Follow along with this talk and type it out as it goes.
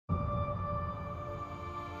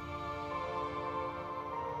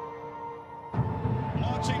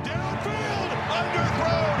launching downfield,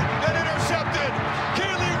 underthrown and intercepted.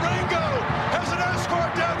 Keely Ringo has an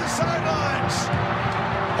escort down the sidelines.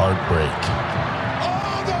 Heartbreak,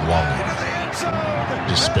 longing,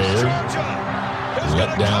 despair,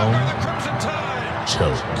 letdown,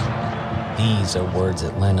 choke. These are words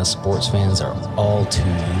Atlanta sports fans are all too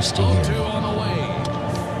used to hearing.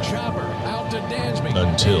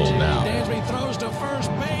 Until now. Dansby throws to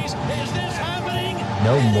first base. Is this happening?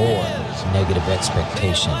 No more negative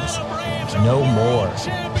expectations. No more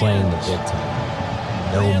playing the victim.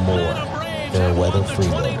 No more fair weather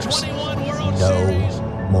freeloaders. No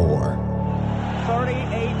more.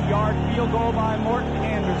 38-yard field goal by Morton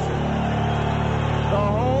Anderson. The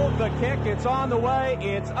hold, the kick, it's on the way,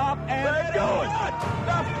 it's up, and it's going.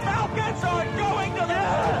 The Falcons are going to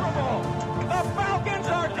the Super Bowl. The Falcons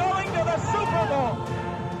are going to the Super Bowl.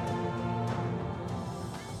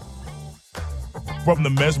 From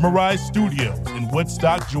the Mesmerized Studios in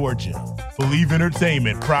Woodstock, Georgia, Believe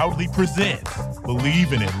Entertainment proudly presents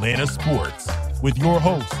Believe in Atlanta Sports with your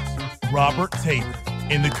hosts, Robert Taylor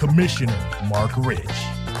and the Commissioner, Mark Rich.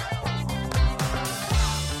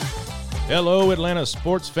 Hello, Atlanta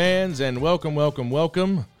sports fans, and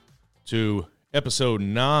welcome to episode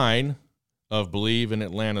 9 of Believe in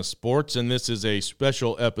Atlanta Sports. And this is a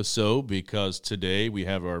special episode because today we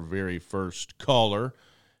have our very first caller,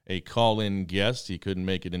 a call-in guest. He couldn't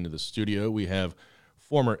make it into the studio. We have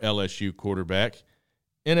former LSU quarterback,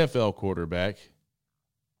 NFL quarterback,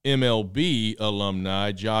 MLB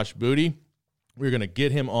alumni, Josh Booty. We're going to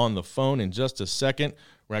get him on the phone in just a second.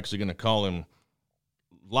 We're actually going to call him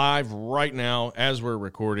live right now as we're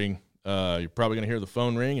recording. You're probably going to hear the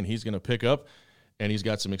phone ring, and he's going to pick up, and he's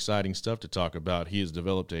got some exciting stuff to talk about. He has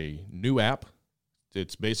developed a new app.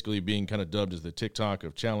 It's basically being kind of dubbed as the TikTok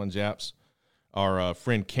of challenge apps. Our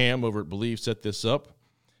friend Cam over at Believe set this up,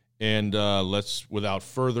 and without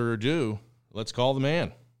further ado, let's call the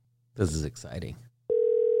man. This is exciting.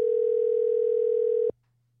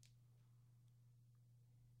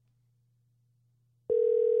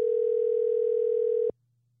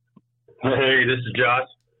 Hey, this is Josh.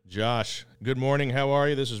 Josh, good morning. How are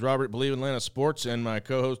you? This is Robert, Believe in Atlanta Sports, and my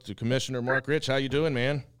co-host, the Commissioner, Mark Rich. How you doing,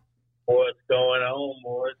 man? What's going on,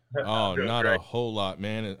 boys? Oh, not a whole lot,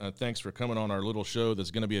 man. Thanks for coming on our little show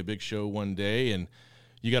that's going to be a big show one day, and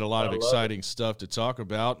you got a lot of exciting stuff to talk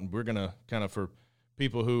about, and we're going to kind of, for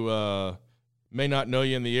people who may not know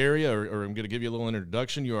you in the area, or I'm going to give you a little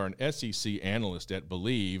introduction. You are an SEC analyst at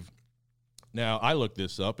Believe. Now, I looked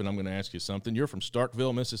this up, and I'm going to ask you something. You're from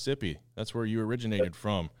Starkville, Mississippi. That's where you originated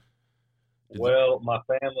from. Well, my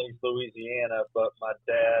family's Louisiana, but my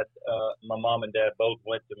dad, my mom and dad both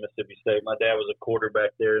went to Mississippi State. My dad was a quarterback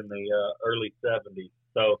there in the early 70s.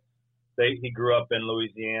 So he grew up in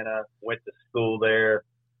Louisiana, went to school there,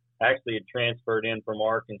 actually had transferred in from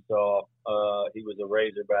Arkansas. He was a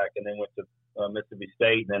Razorback, and then went to Mississippi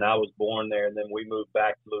State. And then I was born there, and then we moved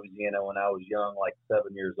back to Louisiana when I was young, like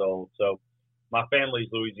 7 years old. So my family's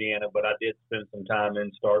Louisiana, but I did spend some time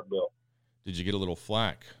in Starkville. Did you get a little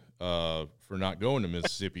flack for not going to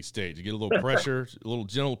Mississippi State? Did you get a little pressure, a little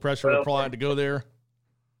gentle pressure applied to go there?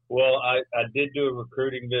 Well, I did do a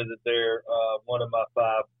recruiting visit there. One of my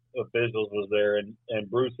 5 officials was there, and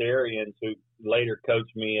Bruce Arians, who later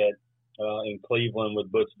coached me at in Cleveland with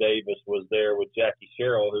Butch Davis, was there with Jackie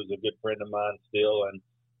Sherrill, who's a good friend of mine still, and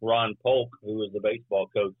Ron Polk, who was the baseball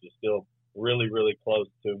coach, is still really, really close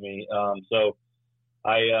to me. So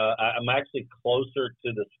I'm actually closer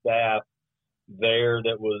to the staff there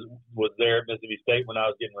that was there at Mississippi State when I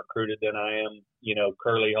was getting recruited than I am,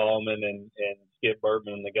 Curly Hallman and Skip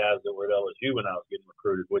Bertman and the guys that were at LSU when I was getting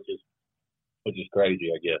recruited, which is crazy,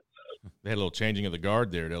 I guess. They had a little changing of the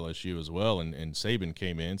guard there at LSU as well, and Saban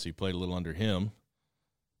came in, so you played a little under him.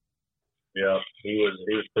 Yeah, he was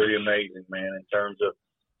pretty amazing, man, in terms of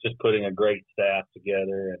just putting a great staff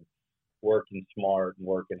together and working smart and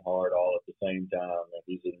working hard all at the same time. And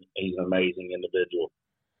he's an amazing individual.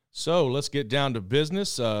 So let's get down to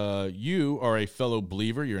business. You are a fellow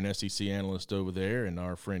Believer. You're an SEC analyst over there, and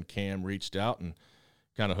our friend Cam reached out and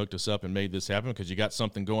kind of hooked us up and made this happen because you got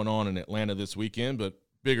something going on in Atlanta this weekend. But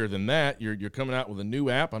bigger than that, you're coming out with a new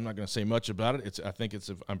app. I'm not going to say much about it. I think if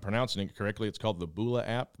I'm pronouncing it correctly, it's called the Bula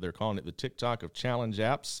app. They're calling it the TikTok of challenge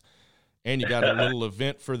apps. And you got a little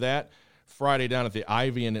event for that Friday down at the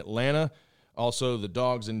Ivy in Atlanta. Also the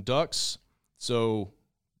Dogs and Ducks. So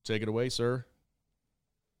take it away, sir.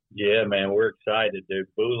 Yeah, man, we're excited, dude.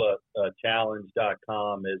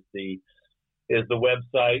 BulaChallenge.com is the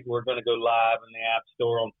website. We're going to go live in the App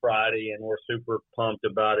Store on Friday, and we're super pumped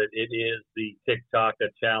about it. It is the TikTok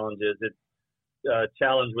of challenges.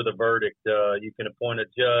 challenge with a verdict. You can appoint a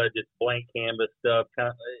judge. It's blank canvas stuff.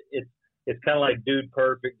 It's kind of like Dude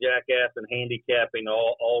Perfect, Jackass, and handicapping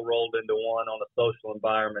all rolled into one on a social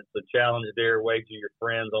environment. So challenge, dare, wager your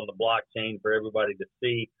friends on the blockchain for everybody to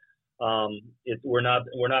see. We're not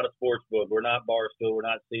a sports book. We're not Barstool. We're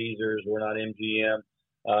not Caesars. We're not MGM.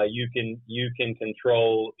 You can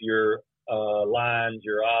control your lines,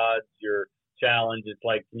 your odds, your challenge. It's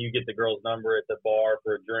like, can you get the girl's number at the bar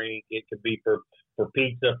for a drink? It could be for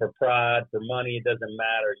pizza, for pride, for money. It doesn't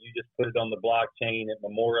matter. You just put it on the blockchain. It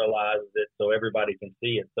memorializes it so everybody can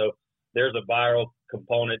see it. So there's a viral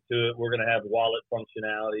component to it. We're going to have wallet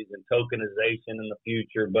functionalities and tokenization in the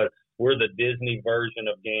future, but we're the Disney version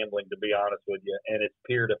of gambling, to be honest with you, and it's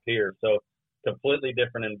peer-to-peer. So completely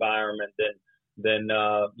different environment than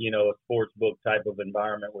a sports book type of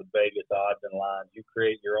environment with Vegas odds and lines. You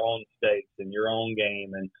create your own stakes and your own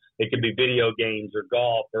game, and it could be video games or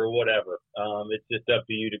golf or whatever. It's just up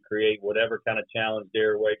to you to create whatever kind of challenge,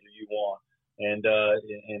 dare, wager you want, and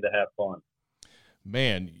to have fun.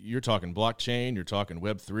 Man, you're talking blockchain, you're talking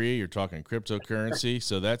Web3, you're talking cryptocurrency.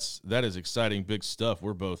 So that is exciting, big stuff.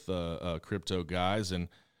 We're both crypto guys, and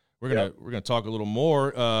we're gonna talk a little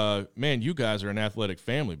more. Man, you guys are an athletic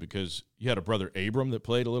family because you had a brother Abram that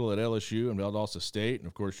played a little at LSU and Valdosta State, and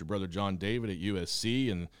of course your brother John David at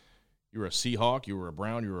USC, and you were a Seahawk, you were a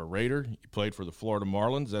Brown, you were a Raider. You played for the Florida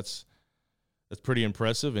Marlins. That's pretty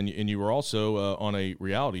impressive, and you were also on a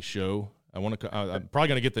reality show. I'm probably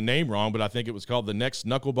going to get the name wrong, but I think it was called The Next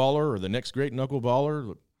Knuckleballer or The Next Great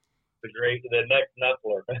Knuckleballer. The Next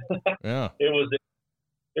Knuckler. Yeah. It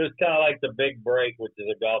was kind of like The Big Break, which is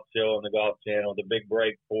a golf show on the Golf Channel. The Big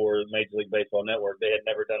Break for Major League Baseball Network. They had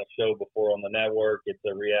never done a show before on the network. It's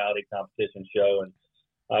a reality competition show, and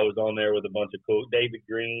I was on there with a bunch of cool David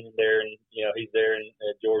Green there, and he's there, and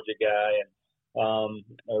a Georgia guy, and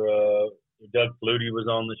Doug Flutie was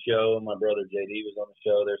on the show, and my brother JD was on the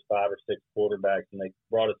show. There's 5 or 6 quarterbacks, and they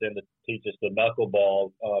brought us in to teach us the knuckleball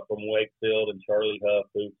from Wakefield and Charlie Huff,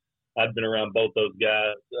 who I'd been around both those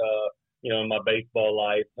guys, in my baseball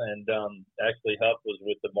life. And actually, Huff was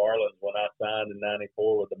with the Marlins when I signed in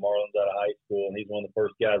 '94 with the Marlins out of high school, and he's one of the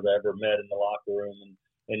first guys I ever met in the locker room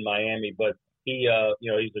in Miami. But he,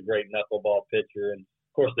 he's a great knuckleball pitcher, and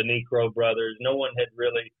of course the Necro brothers. No one had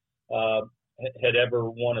really had ever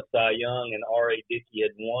won a Cy Young, and R.A. Dickey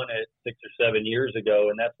had won it 6 or 7 years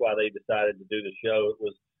ago, and that's why they decided to do the show.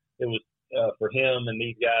 It was for him and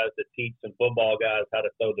these guys to teach some football guys how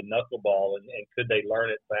to throw the knuckleball, and could they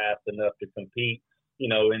learn it fast enough to compete,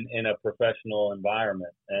 in a professional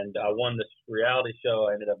environment. And I won this reality show.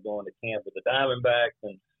 I ended up going to camp with the Diamondbacks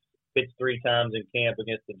and pitched 3 times in camp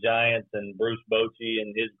against the Giants and Bruce Bochy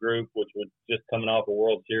and his group, which was just coming off a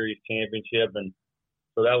World Series championship. And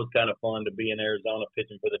so that was kind of fun to be in Arizona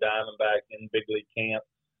pitching for the Diamondbacks in big league camp,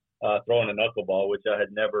 throwing a knuckleball, which I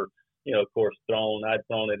had never, of course, thrown. I'd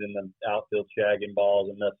thrown it in the outfield shagging balls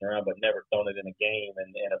and messing around, but never thrown it in a game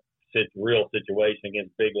and in a real situation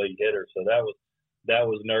against big league hitters. So that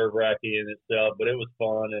was nerve-wracking in itself, but it was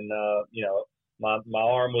fun. And, my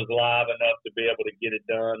arm was live enough to be able to get it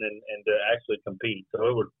done and to actually compete. So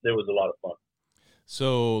it was a lot of fun.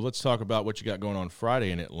 So let's talk about what you got going on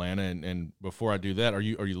Friday in Atlanta. And before I do that, are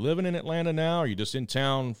you living in Atlanta now? Are you just in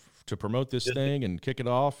town to promote this thing and kick it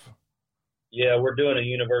off? Yeah, we're doing a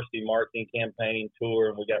university marketing campaign tour,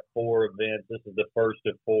 and we got 4 events. This is the first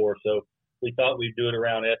of 4. So we thought we'd do it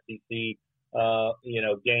around SEC,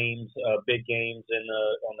 games, big games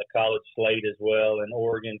on the college slate as well. And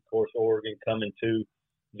Oregon, of course, coming to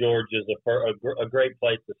Georgia's a great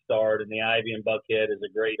place to start, and the Ivy in Buckhead is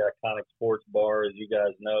a great iconic sports bar, as you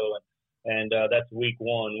guys know, and that's week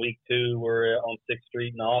 1. Week 2, we're on 6th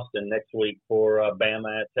Street in Austin next week for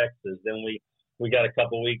Bama at Texas. Then we got a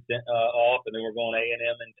couple weeks off, and then we're going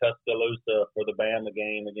A&M in Tuscaloosa for the Bama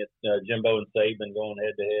game against Jimbo and Saban going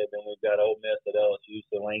head to head. Then we've got Ole Miss at LSU,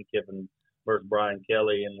 so Lane Kiffin versus Brian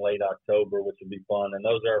Kelly in late October, which will be fun. And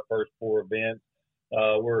those are our first 4 events.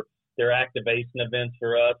 They're activation events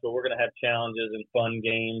for us, but we're going to have challenges and fun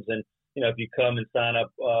games. And, if you come and sign up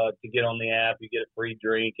to get on the app, you get a free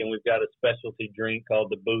drink. And we've got a specialty drink called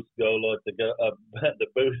the Boost Gola. It's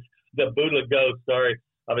the Bula Ghost. Sorry,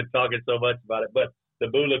 I've been talking so much about it. But the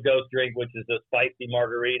Bula Ghost drink, which is a spicy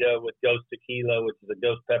margarita with Ghost Tequila, which is a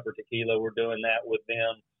Ghost Pepper Tequila. We're doing that with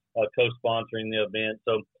them, co-sponsoring the event.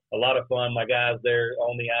 So a lot of fun. My guys there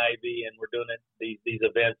on the Ivy, and we're doing these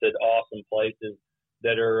events at awesome places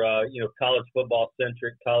that are, college football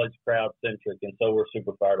centric, college crowd centric. And so we're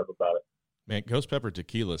super fired up about it. Man, Ghost Pepper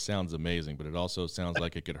Tequila sounds amazing, but it also sounds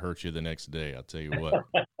like it could hurt you the next day. I'll tell you what.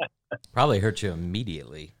 Probably hurt you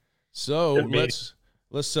immediately. So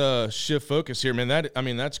Let's shift focus here, man.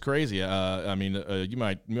 That's crazy. You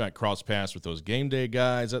might cross paths with those game day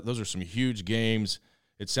guys. Those are some huge games.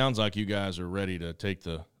 It sounds like you guys are ready to take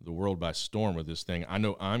the world by storm with this thing. I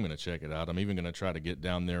know I'm going to check it out. I'm even going to try to get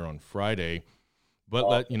down there on Friday.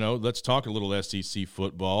 But let's talk a little SEC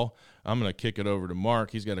football. I'm going to kick it over to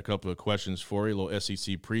Mark. He's got a couple of questions for you. A little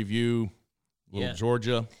SEC preview,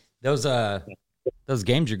 Georgia. Those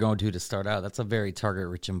games you're going to start out, that's a very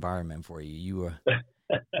target-rich environment for you.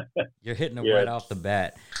 You're hitting it right off the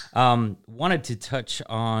bat. Wanted to touch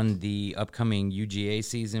on the upcoming UGA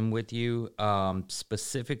season with you,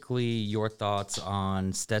 specifically your thoughts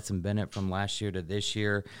on Stetson Bennett from last year to this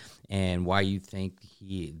year, and why you think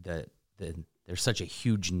there's such a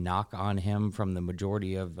huge knock on him from the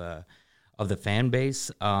majority of the fan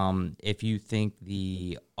base. If you think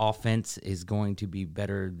the offense is going to be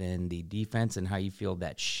better than the defense, and how you feel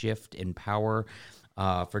that shift in power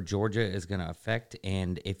for Georgia is going to affect,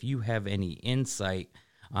 and if you have any insight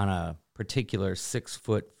on a particular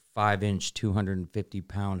 6'5",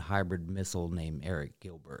 250-pound hybrid missile named Eric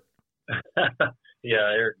Gilbert. Yeah,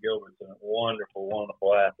 Eric Gilbert's a wonderful,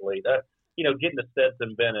 wonderful athlete. Getting to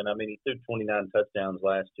Stetson Bennett, he threw 29 touchdowns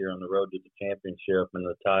last year on the road to the championship and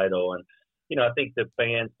the title. And, I think the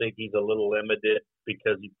fans think he's a little limited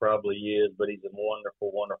because he probably is, but he's a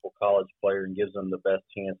wonderful, wonderful college player and gives them the best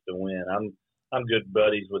chance to win. I'm good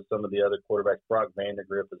buddies with some of the other quarterbacks. Brock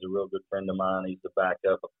Vandegrift is a real good friend of mine. He's the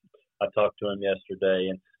backup. I talked to him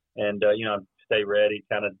yesterday, and stay ready,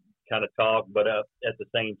 kind of talk. But at the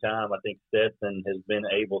same time, I think Stetson has been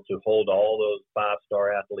able to hold all those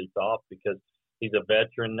five-star athletes off because he's a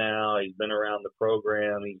veteran now. He's been around the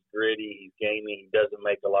program. He's gritty. He's gamey. He doesn't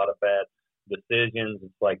make a lot of bad decisions.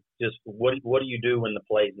 It's like, just what do you do when the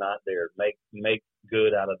play's not there? Make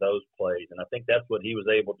good out of those plays. And I think that's what he was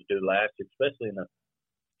able to do last year, especially in the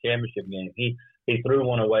championship game. He threw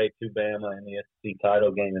one away to Bama in the SEC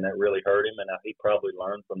title game, and that really hurt him, and he probably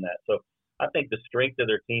learned from that. So I think the strength of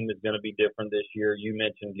their team is going to be different this year. You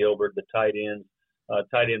mentioned Gilbert, the tight ends.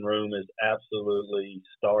 Tight end room is absolutely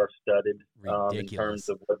star-studded in terms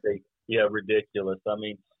of what ridiculous.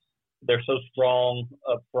 They're so strong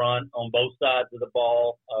up front on both sides of the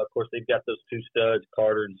ball. Of course, they've got those two studs,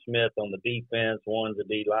 Carter and Smith, on the defense. One's a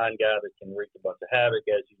D-line guy that can wreak a bunch of havoc.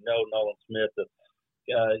 As you know, Nolan Smith,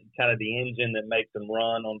 kind of the engine that makes them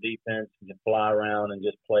run on defense, can fly around and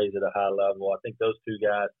just plays at a high level. I think those two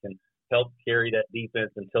guys can help carry that defense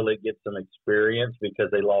until they get some experience because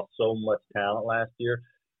they lost so much talent last year.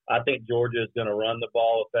 I think Georgia is going to run the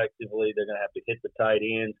ball effectively. They're going to have to hit the tight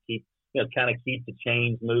ends, keep the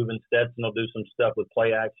chains moving. Stetson will do some stuff with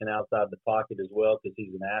play action outside the pocket as well because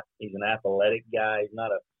he's an athletic guy. He's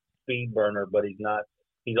not a speed burner, but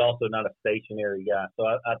he's also not a stationary guy. So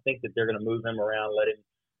I think that they're going to move him around, let him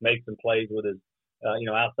make some plays with his,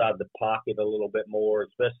 outside the pocket a little bit more,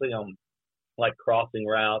 especially on like crossing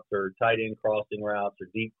routes or tight end crossing routes or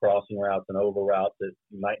deep crossing routes and over routes that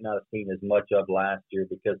you might not have seen as much of last year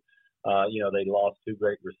because, they lost two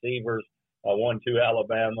great receivers. 1-2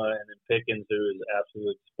 Alabama, and then Pickens, who has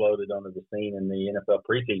absolutely exploded onto the scene in the NFL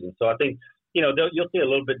preseason. So I think, you'll see a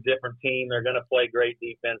little bit different team. They're going to play great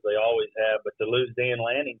defense. They always have. But to lose Dan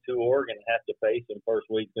Lanning to Oregon and have to face him first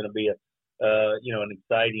week is going to be an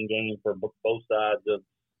exciting game for both sides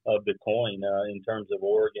of the coin in terms of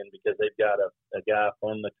Oregon because they've got a guy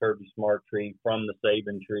from the Kirby Smart tree, from the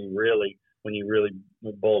Saban tree, really, when you really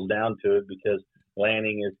boil down to it, because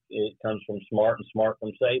Lanning it comes from Smart and Smart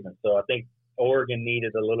from Saban. So I think Oregon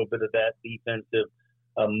needed a little bit of that defensive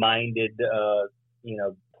minded,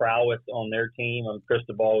 prowess on their team.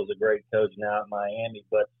 Cristobal was a great coach now at Miami,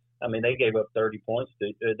 but they gave up 30 points.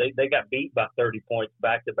 They got beat by 30 points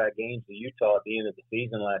back-to-back games to Utah at the end of the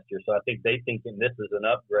season last year. So I think they thinking this is an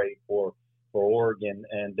upgrade for Oregon,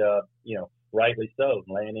 and rightly so.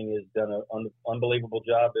 Lanning has done an unbelievable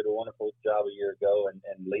job, did a wonderful job a year ago,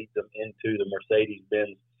 and leads them into the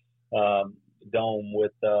Mercedes-Benz Dome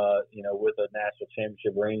with a national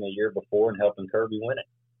championship ring the year before and helping Kirby win it.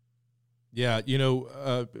 Yeah,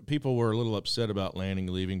 people were a little upset about Lanning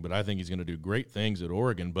leaving, but I think he's going to do great things at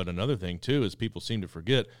Oregon. But another thing, too, is people seem to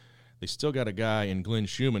forget they still got a guy in Glenn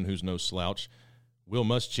Schumann who's no slouch. Will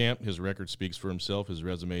Muschamp, his record speaks for himself. His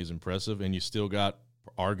resume is impressive. And you still got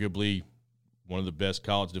arguably one of the best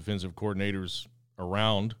college defensive coordinators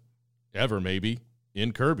around ever, maybe,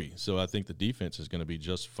 in Kirby. So I think the defense is going to be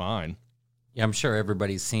just fine. Yeah, I'm sure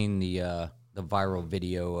everybody's seen the viral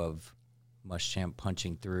video of Muschamp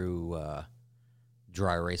punching through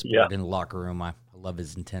dry erase board in the locker room. I love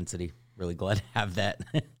his intensity. Really glad to have that.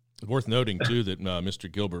 Worth noting, too, that Mr.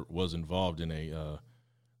 Gilbert was involved in a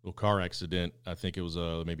little car accident. I think it was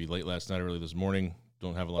maybe late last night, early this morning.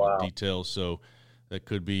 don't have a lot of details, so that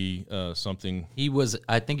could be something.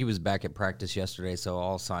 I think he was back at practice yesterday, so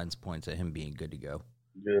all signs point to him being good to go.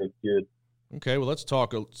 Good. Okay, well, let's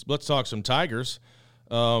talk some Tigers.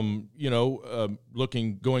 Looking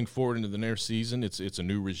going forward into the next season, it's a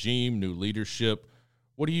new regime, new leadership.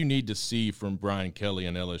 What do you need to see from Brian Kelly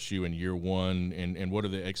and LSU in year one, and what are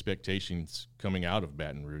the expectations coming out of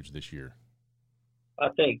Baton Rouge this year? I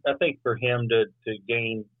think for him to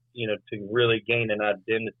gain, to really gain an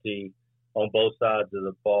identity on both sides of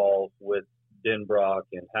the ball with Denbrock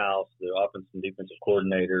and House, the offensive and defensive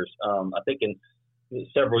coordinators. I think in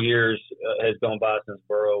several years has gone by since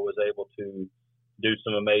Burrow was able to do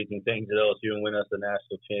some amazing things at LSU and win us the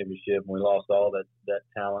national championship. And we lost all that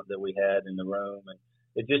talent that we had in the room. And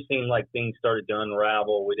it just seemed like things started to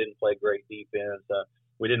unravel. We didn't play great defense.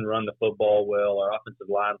 We didn't run the football well. Our offensive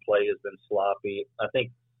line play has been sloppy. I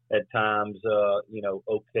think at times,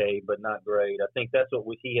 okay, but not great. I think that's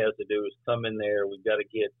what he has to do is come in there. We've got to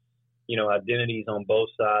get, identities on both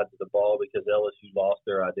sides of the ball because LSU lost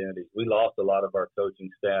their identities. We lost a lot of our coaching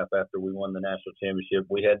staff after we won the national championship.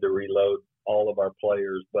 We had to reload all of our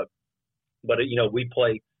players, but we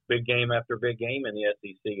play big game after big game in the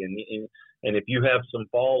SEC, and if you have some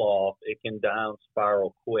fall off, it can down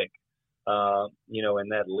spiral quick, in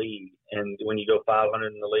that league. And when you go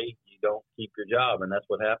 500 in the league, you don't keep your job, and that's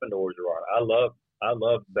what happened to Orgeron. I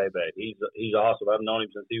love Bebe. He's awesome. I've known him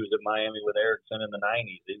since he was at Miami with Erickson in the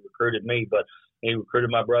 90s. He recruited me, but he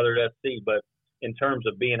recruited my brother at SC. But in terms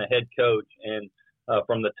of being a head coach and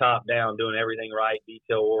from the top down, doing everything right,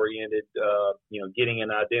 detail-oriented, getting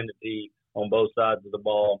an identity on both sides of the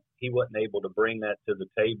ball, he wasn't able to bring that to the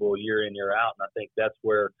table year in, year out. And I think that's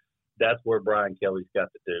where Brian Kelly's got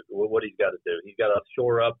to do, what he's got to do. He's got to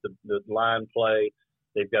shore up the line play.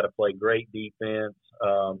 They've got to play great defense,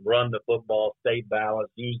 run the football, stay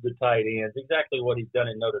balanced, use the tight ends, exactly what he's done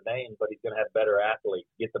in Notre Dame, but he's going to have better athletes,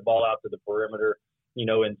 get the ball out to the perimeter,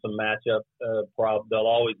 in some matchup problems.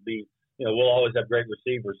 They'll always be, we'll always have great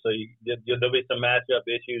receivers. So there'll be some matchup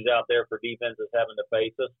issues out there for defenses having to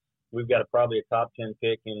face us. We've got probably a top 10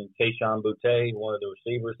 pick in Keyshawn Boutte, one of the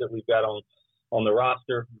receivers that we've got on the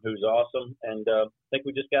roster, who's awesome. And I think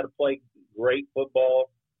we just got to play great football,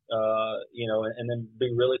 and then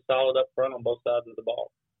be really solid up front on both sides of the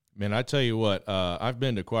ball. Man, I tell you what, I've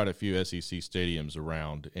been to quite a few SEC stadiums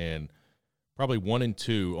around, and probably 1 and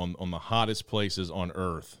 2 on the hottest places on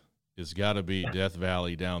earth has got to be Death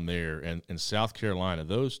Valley down there and South Carolina.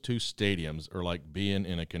 Those two stadiums are like being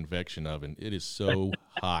in a convection oven. It is so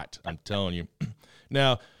hot, I'm telling you.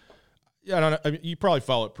 Now, I don't know, I mean, you probably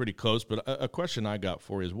follow it pretty close, but a question I got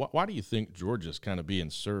for you is why do you think Georgia's kind of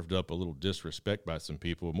being served up a little disrespect by some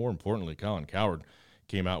people? More importantly, Colin Cowherd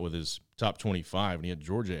came out with his top 25, and he had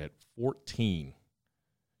Georgia at 14.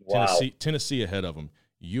 Wow. Tennessee ahead of them,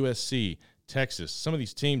 USC, Texas, some of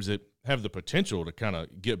these teams that have the potential to kind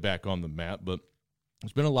of get back on the map, but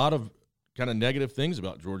there's been a lot of kind of negative things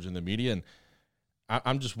about Georgia in the media, and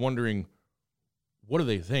I'm just wondering, what are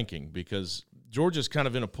they thinking? Because Georgia's kind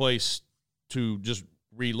of in a place to just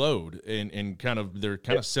reload and they're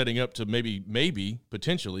kind of setting up to maybe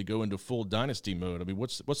potentially go into full dynasty mode. I mean,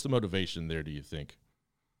 what's the motivation there, do you think?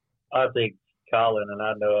 I think Colin, and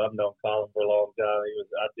I've known Colin for a long time.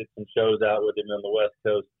 I did some shows out with him on the West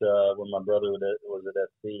Coast when my brother was at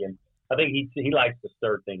SC, and I think he likes to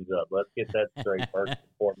stir things up. Let's get that straight first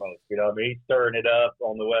and foremost. He's stirring it up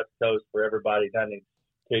on the West Coast for everybody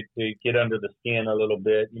to get under the skin a little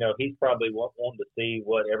bit. He's probably wanting to see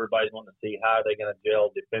what everybody's wanting to see. How are they going to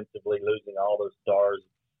gel defensively, losing all those stars?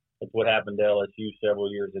 That's what happened to LSU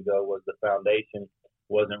several years ago, was the foundation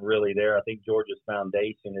wasn't really there. I think Georgia's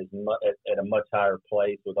foundation is at a much higher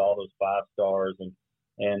place with all those 5 stars and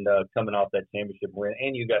coming off that championship win.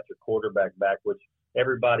 And you got your quarterback back, which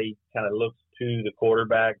everybody kind of looks to the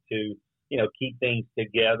quarterback to, keep things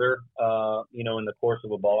together, in the course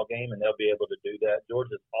of a ball game, and they'll be able to do that.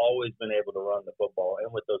 Georgia's always been able to run the football,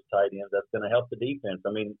 and with those tight ends, that's going to help the defense.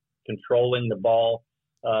 I mean, controlling the ball,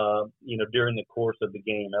 during the course of the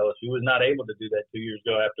game. LSU was not able to do that 2 years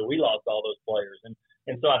ago after we lost all those players.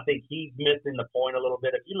 And so I think he's missing the point a little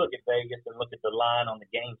bit. If you look at Vegas and look at the line on the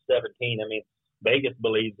game 17, I mean, Vegas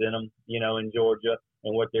believes in them, in Georgia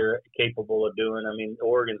and what they're capable of doing. I mean,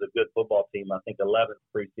 Oregon's a good football team. I think 11th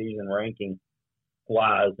preseason ranking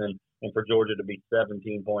wise, and for Georgia to be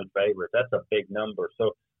 17-point favorites, that's a big number.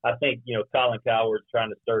 So I think, Colin Cowherd's trying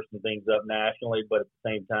to stir some things up nationally, but at the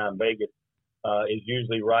same time, Vegas is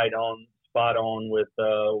usually spot on with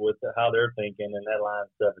how they're thinking, and that line's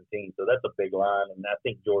 17. So that's a big line, and I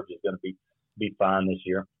think Georgia's going to be fine this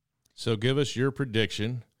year. So give us your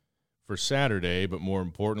prediction for Saturday, but more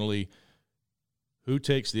importantly, who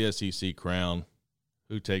takes the SEC crown?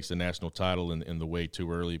 Who takes the national title in the way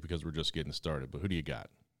too early because we're just getting started? But who do you got?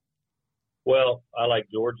 Well, I like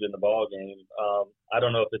Georgia in the ball game. I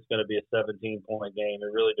don't know if it's going to be a 17-point game.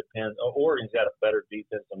 It really depends. Oregon's got a better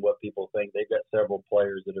defense than what people think. They've got several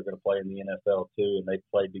players that are going to play in the NFL too, and they've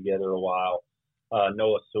played together a while.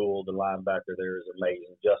 Noah Sewell, the linebacker there, is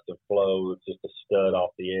amazing. Justin Flo is just a stud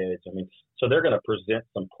off the edge. I mean, so they're going to present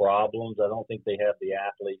some problems. I don't think they have the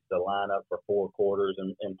athletes to line up for 4 quarters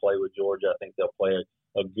and play with Georgia. I think they'll play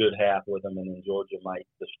a good half with them, and then Georgia might,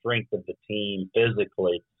 the strength of the team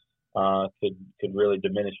physically, could really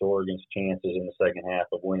diminish Oregon's chances in the second half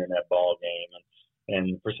of winning that ball game.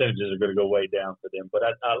 And percentages are going to go way down for them. But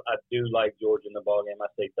I do like Georgia in the ball game. I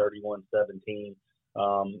say 31-17,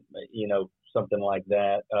 something like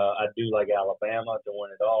that. I do like Alabama to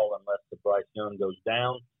win it all unless the Bryce Young goes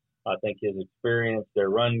down. I think his experience, their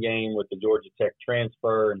run game with the Georgia Tech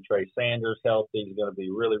transfer and Trey Sanders healthy is going to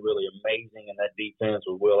be really, really amazing. And that defense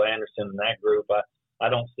with Will Anderson and that group, I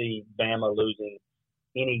don't see Bama losing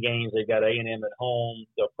any games. They've got A&M at home.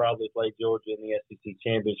 They'll probably play Georgia in the SEC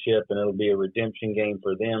championship, and it'll be a redemption game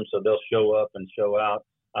for them. So they'll show up and show out.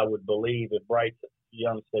 I would believe if Bryce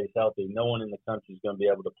Young stays healthy, no one in the country is going to be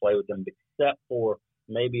able to play with them except for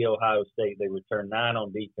maybe Ohio State. They return 9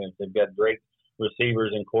 on defense. They've got great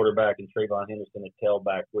receivers and quarterback and Trayvon Henderson at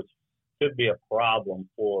tailback, which could be a problem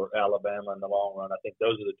for Alabama in the long run. I think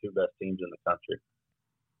those are the 2 best teams in the country.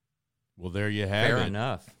 Well, there you have it.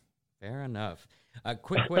 Fair enough. A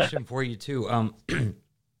quick question for you, too.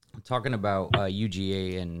 Talking about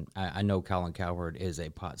UGA, and I know Colin Cowherd is a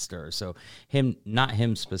pot stirrer. So not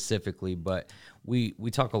him specifically, but we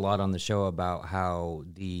talk a lot on the show about how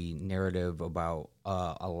the narrative about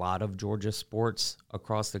a lot of Georgia sports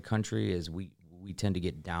across the country is we tend to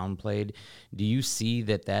get downplayed. Do you see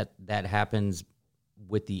that happens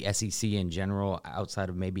with the SEC in general, outside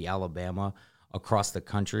of maybe Alabama, across the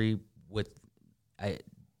country with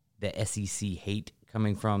the SEC hate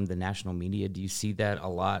coming from the national media? Do you see that a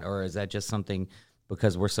lot, or is that just something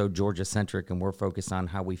because we're so Georgia-centric and we're focused on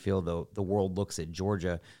how we feel the world looks at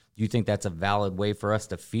Georgia? Do you think that's a valid way for us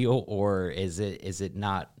to feel, or is it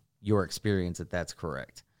not your experience that that's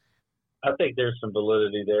correct? I think there's some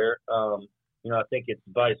validity there. I think it's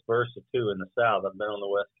vice versa, too, in the South. I've been on the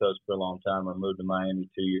West Coast for a long time. I moved to Miami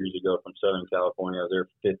 2 years ago from Southern California. I was there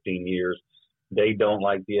for 15 years. They don't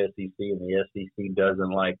like the SEC, and the SEC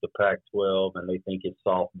doesn't like the Pac-12, and they think it's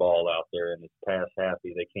softball out there, and it's pass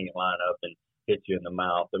happy. They can't line up and hit you in the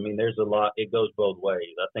mouth. I mean, there's a lot. It goes both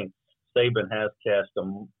ways. I think Saban has cast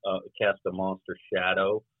a monster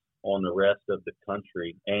shadow on the rest of the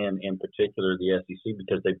country, and in particular the SEC,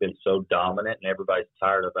 because they've been so dominant, and everybody's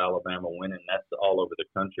tired of Alabama winning. That's all over the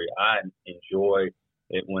country. I enjoy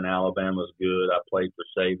it when Alabama's good. I played for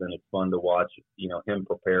Saban. It's fun to watch, him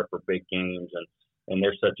prepare for big games, and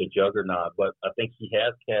they're such a juggernaut. But I think he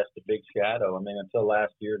has cast a big shadow. I mean, until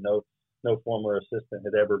last year, no former assistant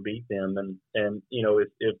had ever beat them. And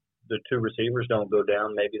if the 2 receivers don't go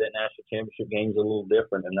down, maybe that national championship game's a little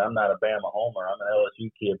different. And I'm not a Bama homer. I'm an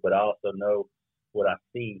LSU kid, but I also know what I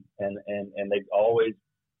see. And they've always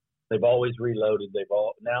reloaded.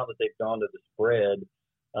 Now that they've gone to the spread,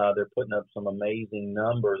 they're putting up some amazing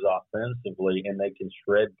numbers offensively, and they can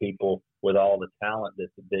shred people with all the talent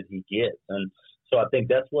that he gets. And so I think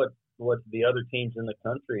that's what the other teams in the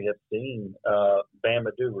country have seen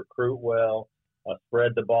Bama do: recruit well,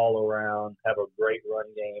 spread the ball around, have a great run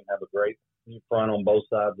game, have a great front on both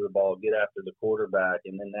sides of the ball, get after the quarterback,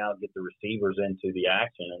 and then now get the receivers into the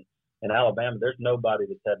action. And Alabama, there's nobody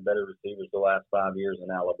that's had better receivers the last 5 years than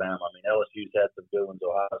Alabama. I mean, LSU's had some good ones,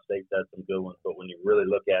 Ohio State's had some good ones, but when you really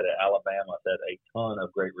look at it, Alabama's had a ton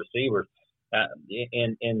of great receivers.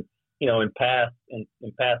 In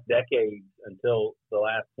past decades, until the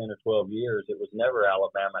last 10 or 12 years, it was never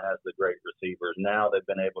Alabama has the great receivers. Now they've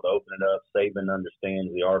been able to open it up. Saban understands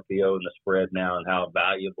the RPO and the spread now and how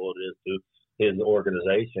valuable it is to his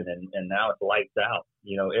organization, and now it's lights out.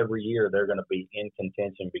 Every year they're going to be in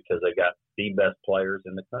contention because they got the best players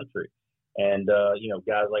in the country. And,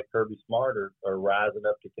 guys like Kirby Smart are rising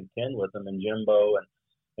up to contend with them, and Jimbo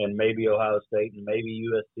and maybe Ohio State and maybe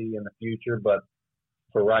USC in the future. But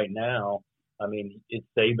for right now, I mean, it's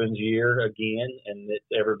Saban's year again, and it's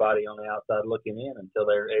everybody on the outside looking in until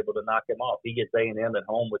they're able to knock him off. He gets A&M at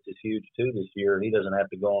home, which is huge too this year, and he doesn't have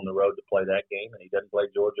to go on the road to play that game, and he doesn't play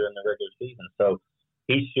Georgia in the regular season. So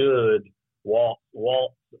he should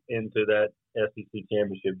waltz into that SEC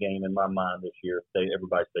championship game in my mind this year if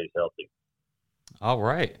everybody stays healthy. All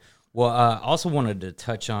right. Well, I also wanted to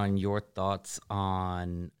touch on your thoughts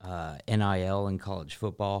on NIL in college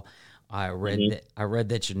football. I read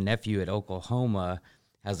that your nephew at Oklahoma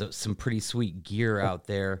has some pretty sweet gear out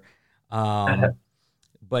there.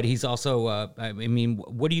 But he's also, I mean,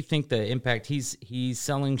 what do you think the impact? He's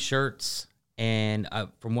selling shirts, and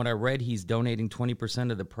from what I read, he's donating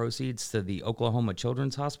 20% of the proceeds to the Oklahoma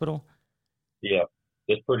Children's Hospital. Yeah,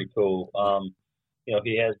 it's pretty cool. You know,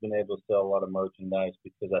 he has been able to sell a lot of merchandise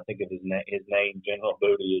because I think of his name, General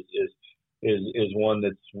Booty, is one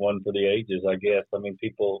that's one for the ages, I guess. I mean,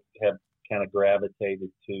 people have kind of gravitated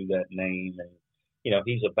to that name, and you know,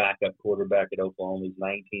 he's a backup quarterback at Oklahoma. He's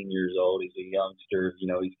 19 years old. He's a youngster. You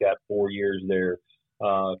know, he's got 4 years there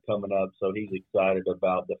coming up, so he's excited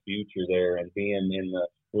about the future there and being in the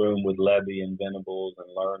room with Levy and Venables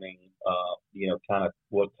and learning, you know, kind of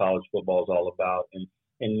what college football is all about. And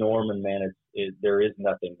in Norman, man, there is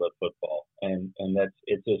nothing but football, and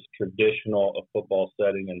it's as traditional a football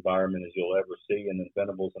setting environment as you'll ever see. And then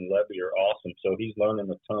Venables and Levy are awesome, so he's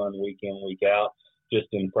learning a ton week in, week out, just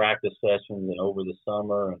in practice sessions and over the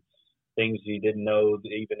summer, and things he didn't know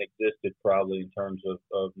even existed probably in terms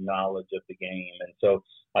of knowledge of the game. And so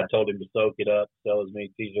I told him to soak it up, sell as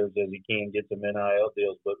many T-shirts as he can, get some NIL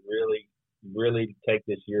deals, but really take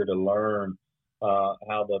this year to learn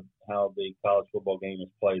how the college football game is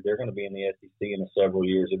played. They're going to be in the SEC in several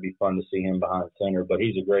years. It'd be fun to see him behind center, but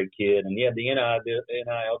he's a great kid. And yeah, the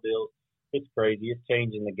NIL deals, it's crazy. It's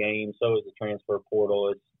changing the game. So is the transfer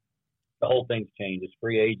portal. The whole thing's changed. It's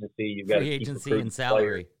free agency. You've got free agency and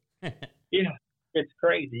salary. Yeah, it's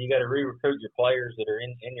crazy. You got to re-recruit your players that are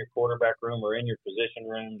in your quarterback room or in your position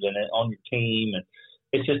rooms and on your team. And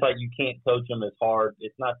it's just like you can't coach them as hard.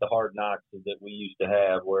 It's not the hard knocks that we used to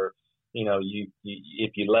have where, you know, you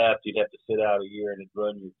if you left, you'd have to sit out a year and it'd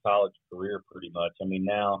run your college career pretty much. I mean,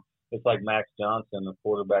 now it's like Max Johnson, the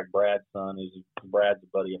quarterback Brad's son. Brad's a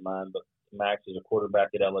buddy of mine, but Max is a quarterback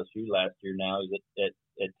at LSU last year. Now he's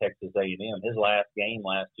at Texas A&M. His last game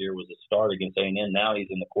last year was a start against A&M. Now he's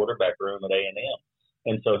in the quarterback room at A&M.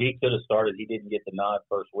 And so he could have started. He didn't get the nod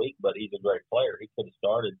first week, but he's a great player. He could have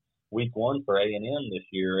started week one for A&M this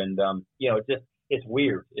year. And, you know, it's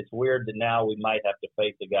weird. It's weird that now we might have to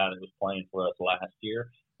face a guy that was playing for us last year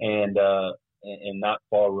and not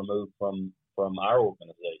far removed from our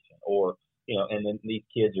organization, or, you know, and then these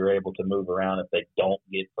kids are able to move around if they don't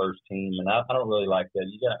get first team. And I don't really like that.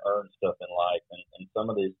 You got to earn stuff in life. And some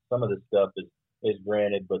of this stuff is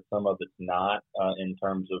granted, but some of it's not, in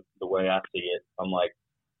terms of the way I see it. I'm like,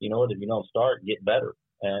 you know what, if you don't start, get better.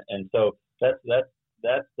 And so that's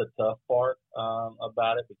the tough part,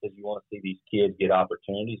 about it, because you want to see these kids get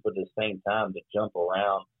opportunities, but at the same time, to jump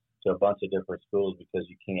around to a bunch of different schools because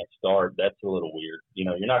you can't start, that's a little weird. You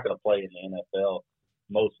know, you're not going to play in the NFL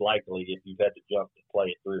most likely if you've had to jump to play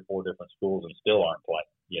at 3 or 4 different schools and still aren't playing,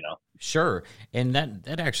 you know? Sure. And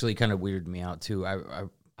that actually kind of weirded me out too.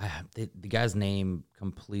 The guy's name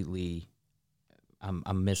completely,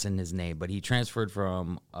 I'm missing his name, but he transferred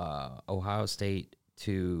from Ohio State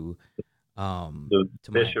to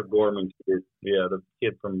Bishop Gorman kid, the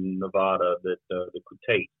kid from Nevada that the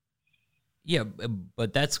Tate. Yeah,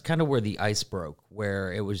 but that's kind of where the ice broke,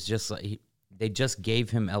 where it was just like they just gave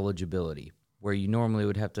him eligibility, where you normally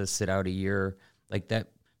would have to sit out a year like that.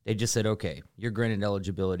 They just said, okay, you're granted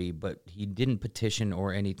eligibility, but he didn't petition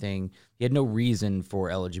or anything. He had no reason for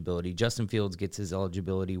eligibility. Justin Fields gets his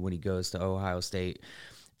eligibility when he goes to Ohio State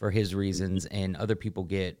for his reasons, and other people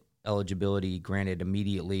get eligibility granted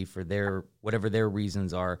immediately for whatever their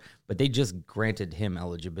reasons are, but they just granted him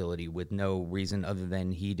eligibility with no reason other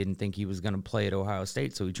than he didn't think he was going to play at Ohio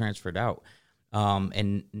State, so he transferred out.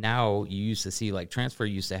 And now you used to see like transfer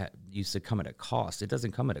used to come at a cost. It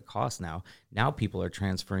doesn't come at a cost now. Now people are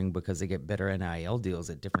transferring because they get better NIL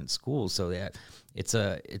deals at different schools. So that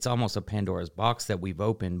it's almost a Pandora's box that we've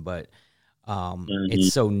opened, but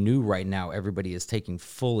it's so new right now. Everybody is taking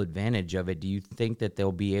full advantage of it. Do you think that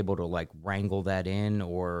they'll be able to like wrangle that in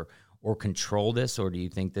or control this, or do you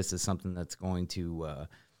think this is something that's going to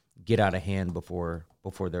get out of hand before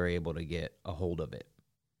they're able to get a hold of it?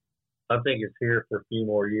 I think it's here for a few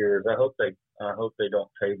more years. I hope they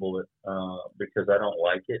don't table it, because I don't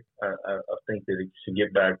like it. I think that it should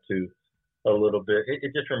get back to a little bit.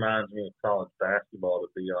 It just reminds me of college basketball, to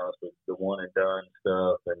be honest, with the one and done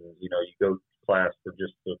stuff. And, you know, you go to class for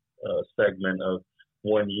just a segment of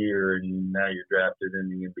 1 year and now you're drafted in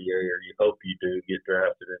the NBA, or you hope you do get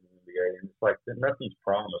drafted in the NBA. And it's like nothing's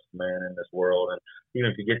promised, man, in this world. And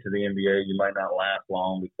even if you get to the NBA, you might not last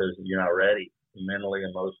long because you're not ready mentally,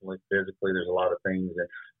 emotionally, physically. There's a lot of things. And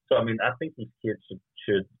so, I mean, I think these kids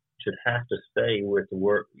should have to stay with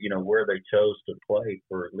where they chose to play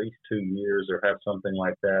for at least 2 years, or have something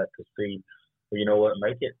like that to see you know what,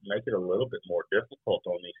 make it a little bit more difficult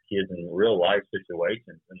on these kids in real life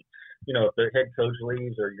situations. And you know, if the head coach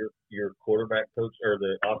leaves or your quarterback coach or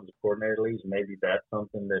the offensive coordinator leaves, maybe that's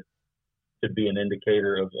something that could be an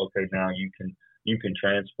indicator of, okay, now you can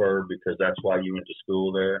transfer because that's why you went to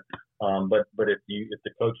school there. But if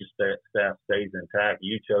the coaching staff stays intact,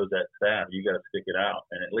 you chose that staff, you got to stick it out,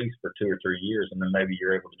 and at least for 2 or 3 years, and then maybe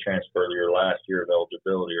you're able to transfer your last year of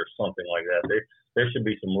eligibility or something like that. There should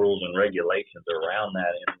be some rules and regulations around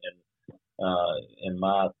that in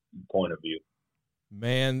my point of view.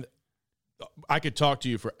 Man, I could talk to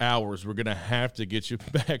you for hours. We're going to have to get you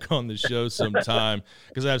back on the show sometime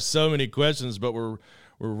because I have so many questions, but we're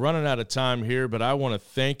running out of time here. But I want to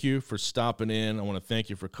thank you for stopping in. I want to thank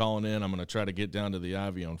you for calling in. I'm going to try to get down to the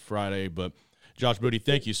Ivy on Friday. But Josh Booty,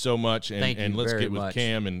 thank you so much. And let's get with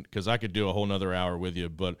Cam, and because I could do a whole nother hour with you.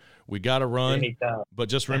 But we got to run. Anytime. But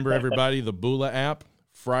just remember, everybody, the Bula app,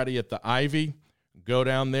 Friday at the Ivy. Go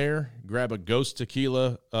down there, grab a Ghost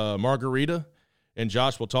Tequila margarita. And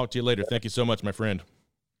Josh, we'll talk to you later. Thank you so much, my friend.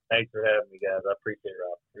 Thanks for having me, guys. I appreciate it,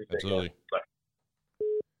 Rob. Absolutely. It, guys. Bye.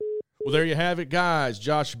 Well, there you have it, guys.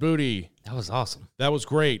 Josh Booty. That was awesome. That was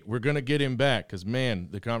great. We're going to get him back because, man,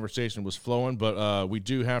 the conversation was flowing, but we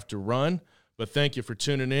do have to run. But thank you for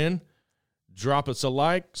tuning in. Drop us a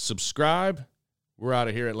like, subscribe. We're out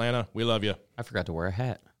of here, Atlanta. We love you. I forgot to wear a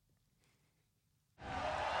hat.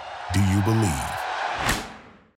 Do you believe?